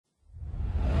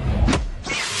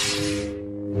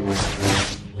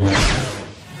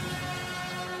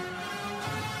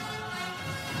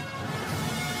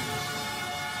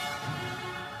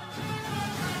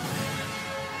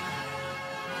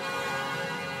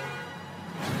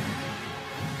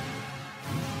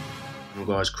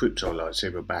Well guys, Crypto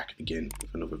Lightsaber back again with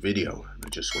another video. I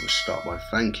just want to start by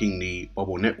thanking the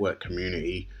Bubble Network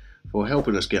community for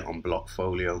helping us get on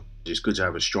Blockfolio. It's good to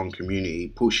have a strong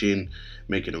community pushing,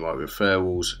 making the right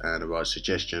referrals and the right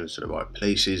suggestions to the right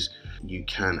places. You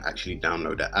can actually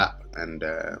download the app and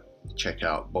check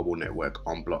out Bubble Network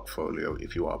on Blockfolio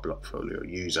if you are a Blockfolio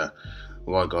user.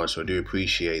 Alright guys, so I do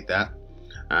appreciate that.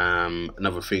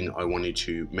 Another thing I wanted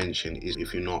to mention is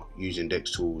if you're not using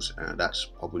DEX tools,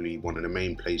 that's probably one of the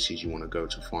main places you want to go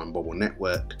to find Bubble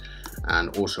Network.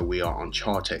 And also we are on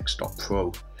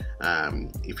chartex.pro.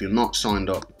 If you're not signed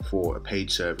up for a paid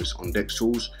service on DEX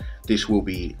tools, this will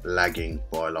be lagging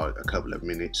by like a couple of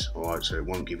minutes. Alright, so it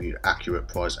won't give you accurate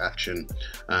price action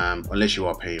unless you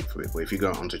are paying for it. But if you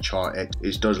go onto Chartex,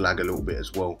 it does lag a little bit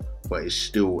as well, but it's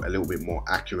still a little bit more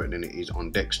accurate than it is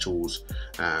on DEX tools.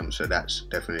 So that's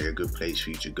definitely a good place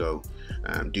for you to go.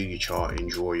 Do your charting,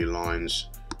 draw your lines,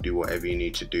 do whatever you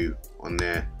need to do on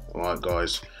there. Alright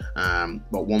guys,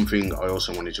 but one thing I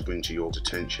also wanted to bring to your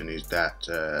attention is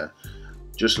that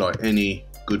just like any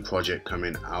good project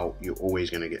coming out, you're always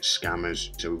going to get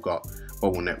scammers. So we've got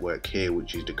Bubble Network here,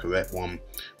 which is the correct one.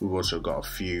 We've also got a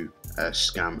few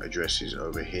scam addresses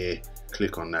over here.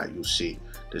 Click on that, you'll see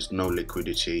there's no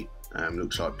liquidity.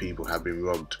 Looks like people have been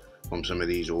robbed from some of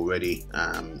these already.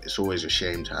 It's always a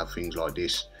shame to have things like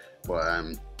this, but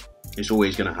it's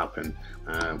always going to happen.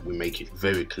 We make it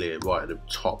very clear right at the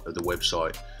top of the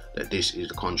website that this is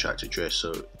the contract address.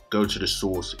 So go to the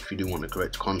source if you do want the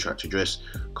correct contract address,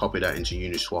 copy that into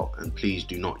Uniswap, and please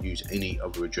do not use any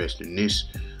other address than this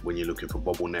when you're looking for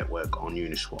Bubble Network on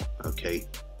Uniswap. Okay,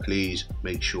 please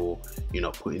make sure you're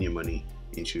not putting your money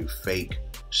into fake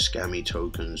scammy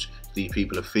tokens. These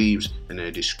people are thieves and they're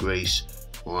a disgrace.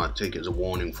 Alright, take it as a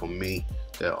warning from me.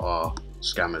 There are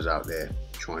scammers out there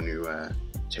trying to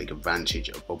take advantage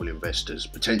of bubble investors,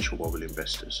 potential bubble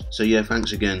investors. So yeah,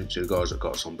 thanks again to the guys that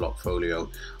got us on Blockfolio.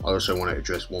 I also want to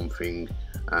address one thing.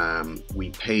 We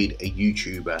paid a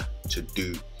YouTuber to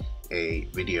do a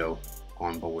video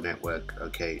on Bubble Network.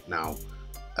 Okay, now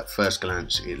at first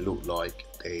glance it looked like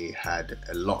they had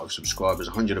a lot of subscribers,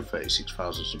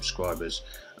 136,000 subscribers.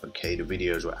 Okay, the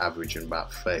videos were averaging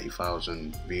about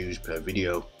 30,000 views per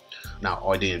video. Now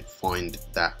I didn't find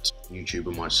that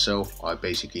YouTuber myself. I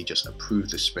basically just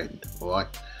approved the spend. Alright,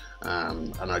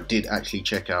 and I did actually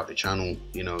check out the channel,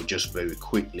 you know, just very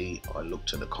quickly. I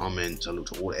looked at the comments, I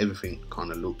looked at everything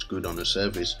kind of looked good on the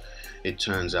surface. It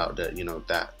turns out that, you know,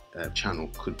 that channel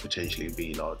could potentially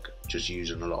be like just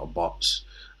using a lot of bots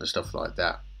and stuff like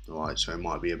that. Alright, so it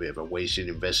might be a bit of a wasted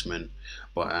investment,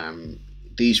 but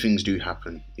these things do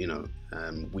happen, you know.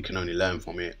 We can only learn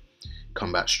from it,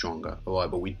 come back stronger.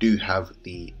 Alright, but we do have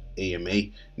the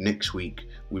AMA next week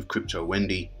with Crypto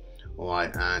Wendy.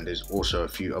 Alright, and there's also a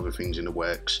few other things in the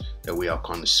works that we are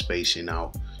kind of spacing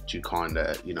out to kind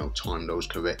of, you know, time those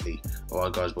correctly.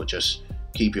 Alright guys, but just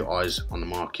keep your eyes on the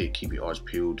market, keep your eyes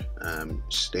peeled,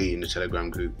 stay in the Telegram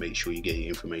group, make sure you get your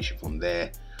information from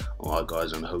there. Alright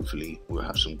guys, and hopefully we'll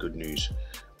have some good news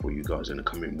for you guys in the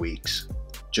coming weeks.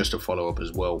 Just to follow up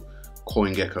as well,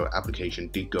 CoinGecko application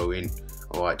did go in.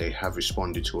 Alright, they have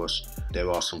responded to us. There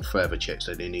are some further checks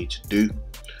that they need to do.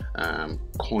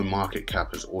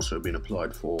 CoinMarketCap has also been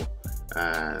applied for,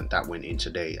 and that went in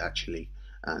today actually,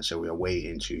 and so we are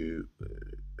waiting to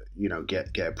you know,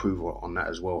 get approval on that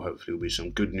as well. Hopefully will be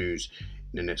some good news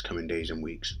in the next coming days and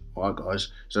weeks. Alright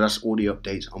guys, so that's all the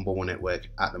updates on Bubble Network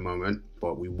at the moment,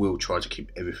 but we will try to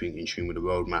keep everything in tune with the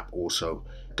roadmap. Also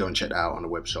go and check that out on the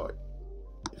website.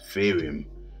 Ethereum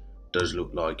does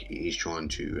look like it is trying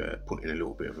to put in a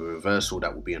little bit of a reversal.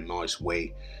 That will be a nice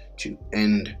way to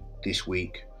end this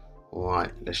week.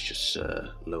 Alright, let's just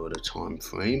lower the time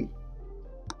frame.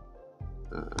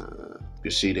 You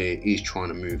see there is trying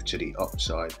to move to the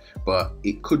upside, but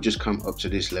it could just come up to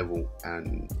this level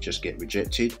and just get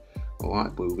rejected.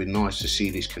 Alright, but it would be nice to see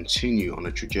this continue on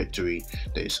a trajectory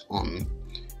that it's on.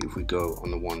 If we go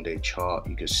on the 1-day chart,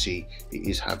 you can see it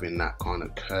is having that kind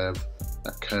of curve,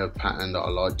 that curve pattern that I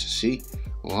like to see.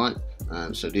 Alright,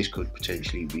 so this could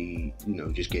potentially be, you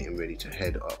know, just getting ready to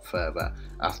head up further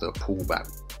after a pullback.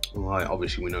 Alright,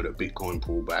 obviously we know that Bitcoin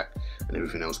pulled back and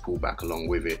everything else pulled back along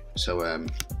with it. So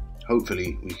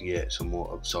hopefully we can get some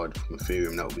more upside from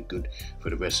Ethereum. That will be good for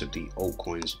the rest of the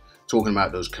altcoins. Talking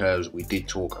about those curves, we did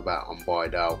talk about on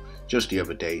Bidao just the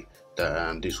other day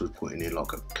that this was putting in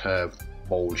like a curved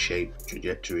bowl shaped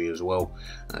trajectory as well.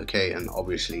 Okay, and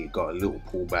obviously it got a little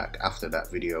pullback after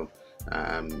that video,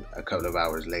 a couple of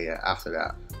hours later after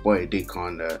that, but it did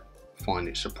kind of find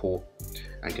its support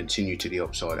and continue to the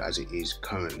upside as it is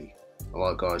currently.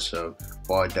 Alright guys, so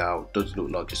Bidao does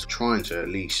look like it's trying to at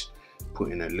least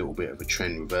put in a little bit of a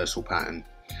trend reversal pattern.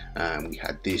 We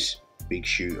had this big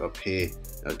shoot up here.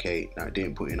 Okay, now it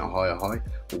didn't put in a higher high,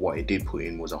 but what it did put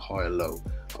in was a higher low.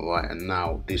 Alright, and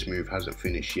now this move hasn't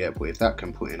finished yet, but if that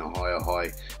can put in a higher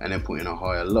high and then put in a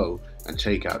higher low and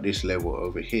take out this level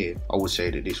over here, I would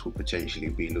say that this will potentially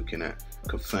be looking at a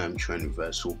confirmed trend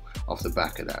reversal off the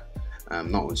back of that.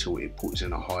 Not until it puts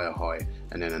in a higher high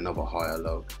and then another higher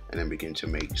low, and then begin to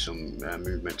make some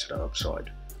movement to the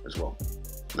upside as well.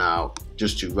 Now,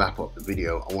 just to wrap up the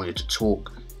video, I wanted to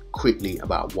talk quickly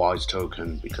about Wise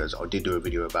token, because I did do a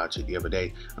video about it the other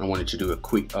day, and I wanted to do a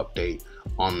quick update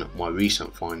on my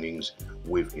recent findings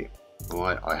with it.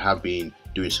 Alright, I have been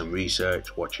doing some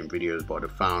research, watching videos by the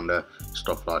founder,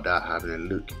 stuff like that, having a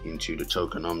look into the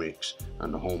tokenomics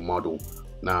and the whole model.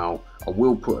 Now, I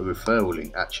will put a referral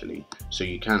link actually, so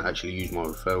you can actually use my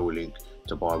referral link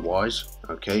to buy Wise,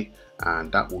 okay,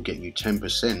 and that will get you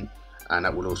 10%, and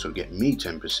that will also get me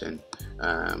 10%,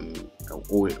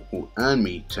 or it will earn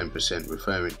me 10%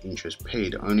 referring interest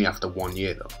paid only after 1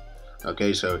 year though.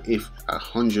 Okay, so if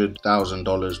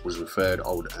 $100,000 was referred,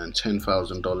 I would earn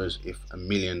 $10,000. If $1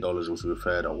 million was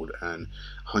referred, I would earn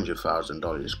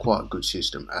 $100,000. It's quite a good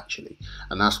system actually,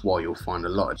 and that's why you'll find a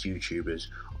lot of YouTubers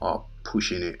are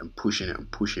pushing it and pushing it and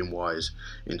pushing Wise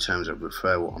in terms of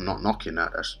referral. I'm not knocking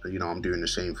that. That's, you know, I'm doing the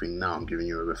same thing now. I'm giving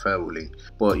you a referral link,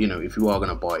 but you know, if you are going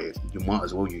to buy it, you might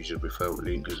as well use a referral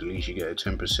link, because at least you get a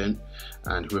 10%,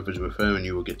 and whoever's referring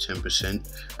you will get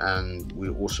 10%, and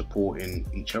we're all supporting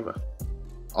each other.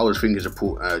 I was thinking to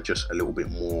put just a little bit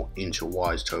more into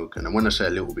Wise token, and when I say a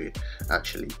little bit,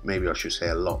 actually maybe I should say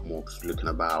a lot more, because looking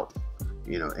about,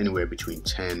 you know, anywhere between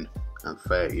 10 and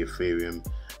 30 Ethereum,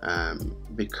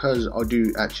 because I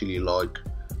do actually like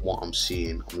what I'm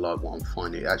seeing, I like what I'm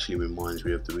finding. It actually reminds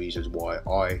me of the reasons why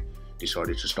I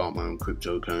decided to start my own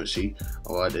cryptocurrency.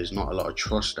 Alright, there's not a lot of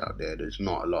trust out there, there's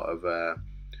not a lot of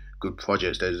good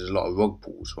projects, there's a lot of rug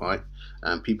pulls, right?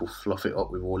 And people fluff it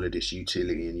up with all of this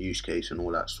utility and use case and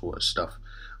all that sort of stuff.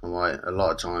 Alright, a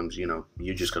lot of times, you know,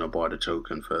 you're just going to buy the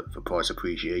token for price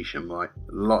appreciation, right?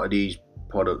 A lot of these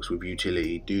products with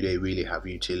utility, do they really have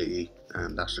utility?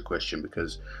 And that's the question,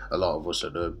 because a lot of us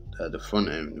at the front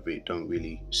end of it don't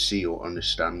really see or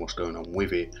understand what's going on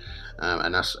with it,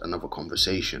 and that's another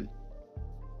conversation.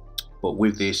 But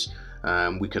with this,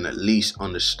 we can at least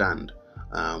understand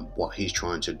what he's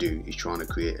trying to do. He's trying to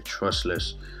create a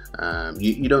trustless,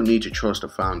 you don't need to trust the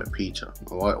founder Peter,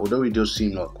 alright, although he does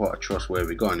seem like quite a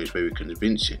trustworthy guy and he's very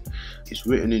convincing. It's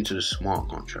written into the smart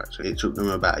contract, so it took them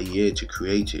about a year to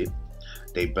create it.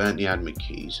 They burnt the admin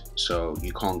keys, so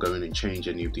you can't go in and change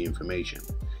any of the information.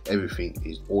 Everything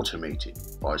is automated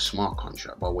by smart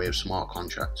contract, by way of smart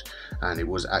contract, and it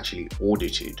was actually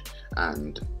audited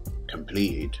and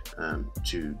completed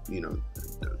to, you know,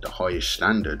 the highest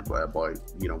standard, whereby,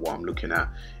 you know, what I'm looking at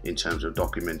in terms of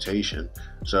documentation.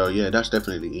 So yeah, that's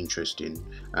definitely interesting.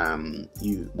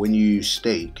 When you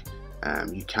stake,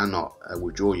 you cannot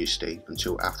withdraw your stake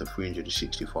until after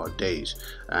 365 days,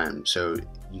 so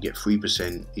you get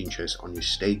 3% interest on your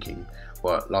staking.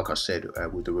 But like I said,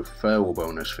 with the referral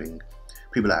bonus thing,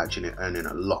 people are actually earning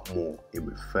a lot more in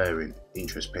referring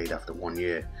interest paid after 1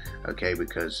 year, okay,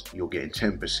 because you're getting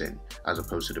 10% as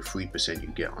opposed to the 3% you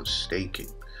get on staking.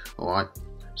 Alright,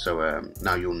 so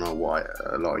now you'll know why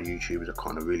a lot of YouTubers are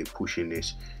kind of really pushing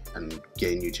this and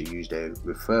getting you to use their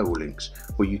referral links.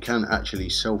 But you can actually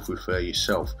self-refer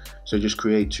yourself, so just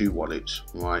create 2 wallets.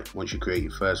 Right, once you create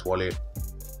your first wallet,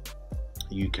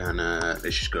 you can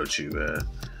let's just go to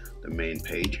the main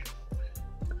page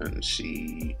and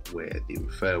see where the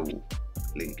referral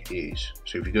link is.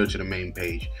 So if you go to the main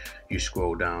page, you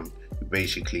scroll down, it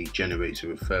basically generates a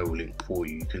referral link for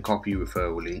you. You can copy your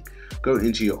referral link, go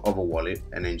into your other wallet,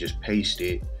 and then just paste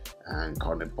it and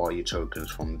kind of buy your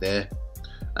tokens from there.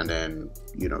 And then,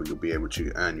 you know, you'll be able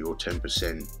to earn your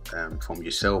 10% from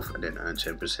yourself, and then earn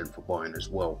 10% for buying as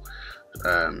well.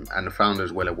 And the founder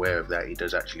is well aware of that. He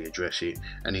does actually address it,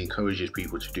 and he encourages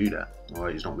people to do that. All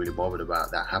right, he's not really bothered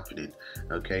about that happening,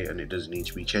 okay, and it doesn't need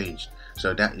to be changed.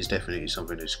 So that is definitely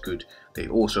something that's good. They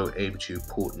also aim to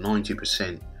put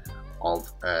 90%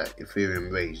 of Ethereum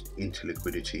raised into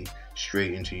liquidity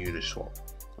straight into Uniswap.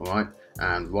 All right,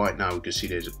 and right now we can see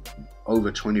there's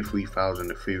over 23,000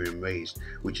 Ethereum raised,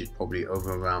 which is probably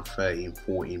over around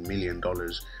 $13–14 million,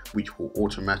 which will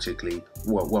automatically,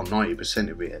 well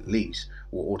 90% of it at least,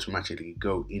 will automatically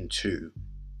go into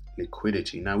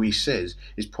liquidity. Now he says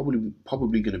it's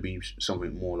probably going to be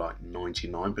something more like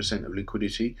 99% of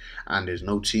liquidity, and there's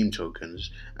no team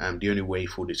tokens, and the only way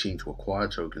for the team to acquire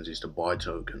tokens is to buy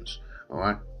tokens. All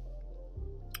right,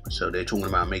 so they're talking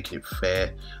about making it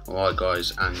fair. All right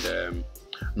guys, and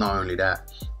not only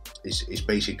that, it's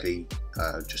basically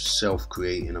just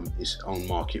self-creating its own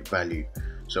market value.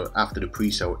 So after the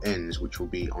pre-sale ends, which will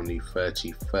be on the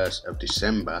 31st of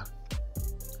December,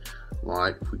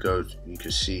 right, if we go, you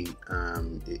can see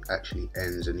it actually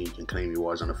ends and you can claim your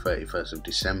wires on the 31st of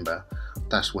December.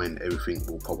 That's when everything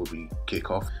will probably kick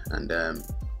off. And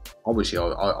obviously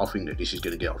I think that this is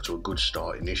going to get off to a good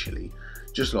start initially,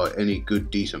 just like any good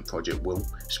decent project will,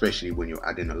 especially when you're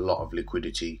adding a lot of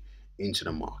liquidity into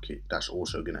the market. That's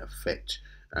also going to affect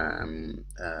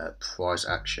price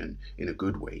action in a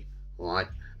good way, right?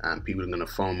 And people are going to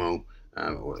FOMO,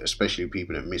 especially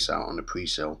people that miss out on the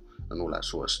pre-sale and all that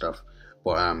sort of stuff.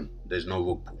 But there's no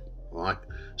rug pull, right?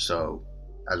 So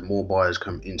as more buyers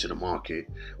come into the market,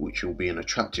 which will be an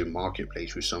attractive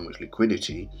marketplace with so much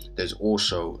liquidity, there's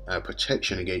also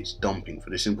protection against dumping,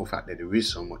 for the simple fact that there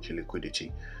is so much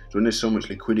liquidity. So when there's so much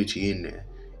liquidity in there,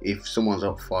 if someone's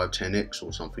up 5-10x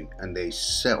or something and they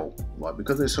sell, right,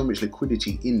 because there's so much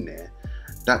liquidity in there,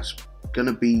 that's going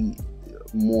to be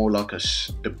more like a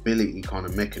stability kind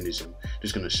of mechanism.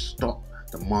 Just going to stop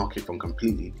the market from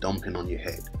completely dumping on your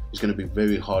head. It's going to be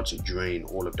very hard to drain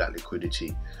all of that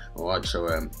liquidity. All right, so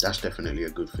that's definitely a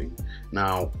good thing.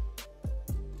 Now,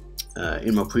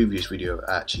 in my previous video,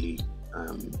 I actually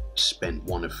spent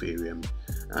 1 Ethereum.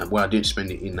 Well, I didn't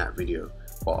spend it in that video,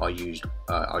 but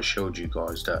I showed you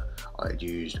guys that I had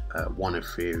used 1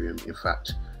 Ethereum. In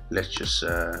fact, let's just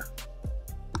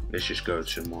go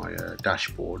to my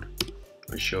dashboard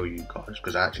and show you guys,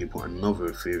 because I actually put another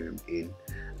Ethereum in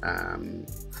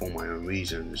for my own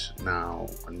reasons. Now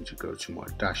I need to go to my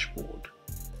dashboard.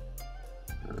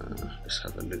 Let's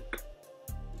have a look.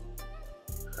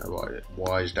 Right,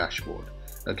 Wise dashboard.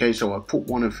 Okay, so I put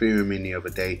 1 Ethereum in the other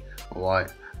day. All right,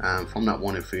 from that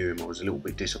 1 Ethereum I was a little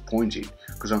bit disappointed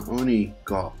because I only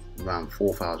got around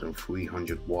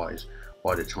 4,300 Wise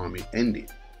by the time it ended.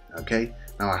 Okay,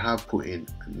 now I have put in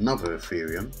another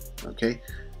Ethereum. Okay,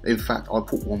 in fact I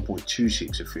put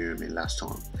 1.26 Ethereum in last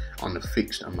time on the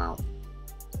fixed amount.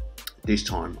 This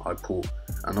time I put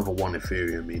another 1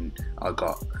 Ethereum in. I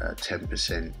got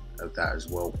 10% of that as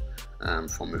well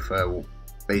from referral.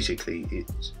 Basically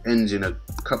it ends in a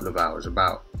couple of hours,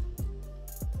 about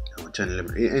 10,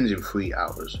 11, it ends in 3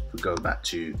 hours. If we go back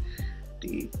to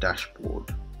the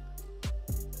dashboard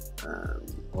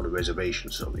or the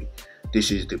reservation, sorry, this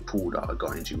is the pool that I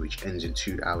got into, which ends in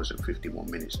 2 hours and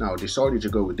 51 minutes. Now I decided to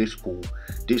go with this pool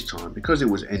this time because it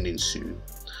was ending soon,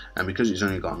 and because it's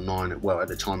only got 9, well at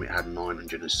the time it had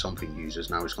 900 and something users,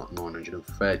 now it's got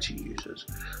 930 users.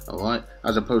 Alright,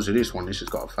 as opposed to this one, this has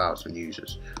got 1,000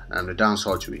 users, and the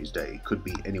downside to it is that it could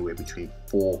be anywhere between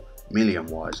 4 million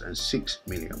Wise and 6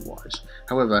 million Wise.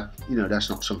 However, you know, that's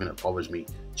not something that bothers me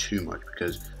too much,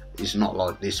 because it's not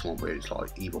like this one where it's like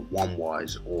either 1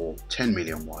 Wise or 10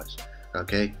 million Wise.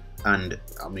 Okay, and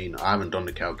I mean, I haven't done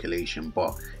the calculation,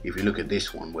 but if you look at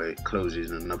this one where it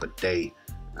closes in another day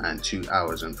and 2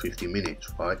 hours and 50 minutes,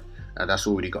 right, that's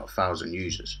already got 1,000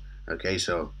 users. Okay,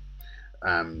 so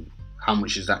how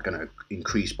much is that going to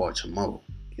increase by tomorrow?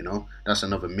 You know, that's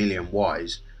another million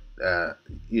Wise.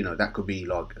 You know, that could be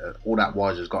like all that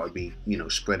Wise has got to be, you know,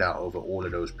 spread out over all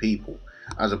of those people,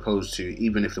 as opposed to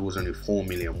even if there was only 4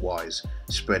 million Wise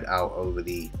spread out over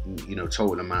the, you know,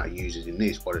 total amount of users in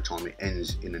this. By the time it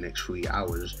ends in the next 3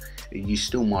 hours, you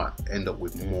still might end up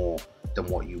with more than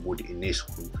what you would in this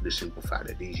one, for the simple fact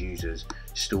that these users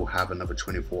still have another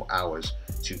 24 hours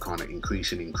to kind of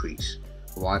increase and increase.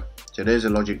 Right, so there's a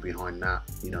logic behind that.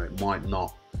 You know, it might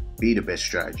not be the best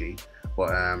strategy,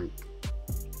 but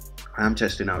I am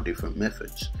testing out different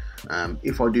methods.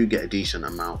 If I do get a decent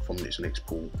amount from this next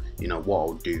pool, you know, what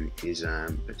I'll do is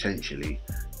potentially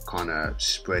kind of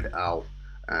spread out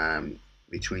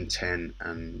between 10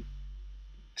 and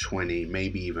 20,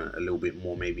 maybe even a little bit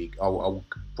more. Maybe I'll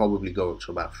probably go up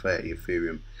to about 30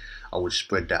 Ethereum. I would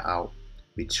spread that out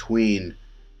between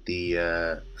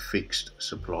the fixed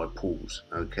supply pools.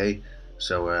 Okay,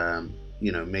 so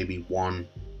you know, maybe 1,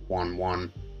 1,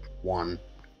 1, 1,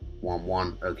 1,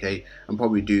 1. Okay, and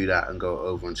probably do that and go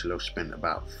over until I've spent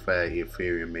about 30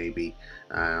 Ethereum maybe,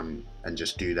 and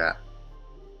just do that.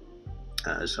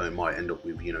 So it might end up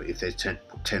with, you know, if there's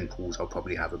 10 pools, I'll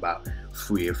probably have about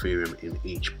 3 Ethereum in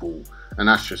each pool, and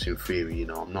that's just in theory. You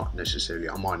know, I'm not necessarily,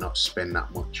 I might not spend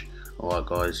that much. Alright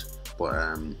guys, but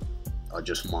I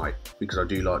just might, because I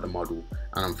do like the model,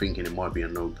 and I'm thinking it might be a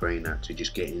no-brainer to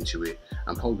just get into it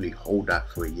and probably hold that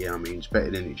for a year. I mean, it's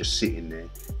better than it just sitting there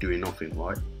doing nothing,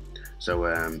 right? So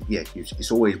yeah,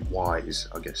 it's always wise,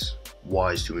 I guess,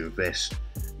 wise to invest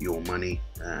your money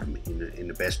in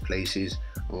the best places.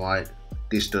 All right,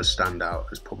 this does stand out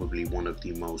as probably one of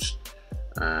the most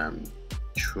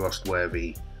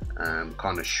trustworthy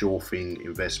kind of sure thing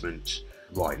investments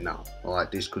right now.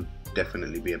 Alright, this could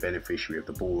definitely be a beneficiary of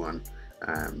the bull run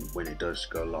when it does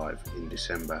go live in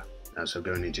December. So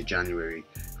going into January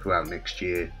throughout next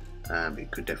year,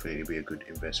 it could definitely be a good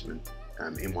investment,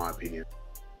 in my opinion.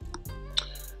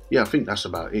 Yeah, I think that's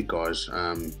about it, guys.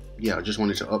 Yeah, I just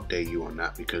wanted to update you on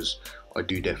that because I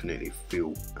do definitely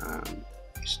feel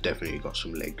it's definitely got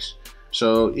some legs.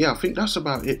 So yeah, I think that's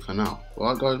about it for now.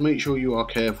 Alright guys, make sure you are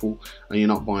careful and you're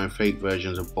not buying fake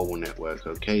versions of Bubble Network,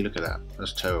 okay? Look at that,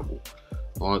 that's terrible.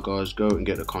 Alright guys, go and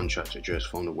get the contract address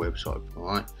from the website,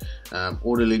 alright?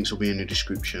 All the links will be in the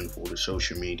description for all the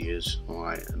social medias,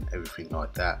 alright, and everything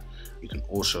like that. You can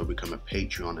also become a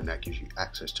Patreon, and that gives you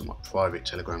access to my private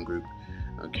Telegram group,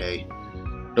 okay?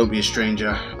 Don't be a stranger,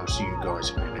 and I'll see you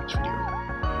guys in the next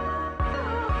video.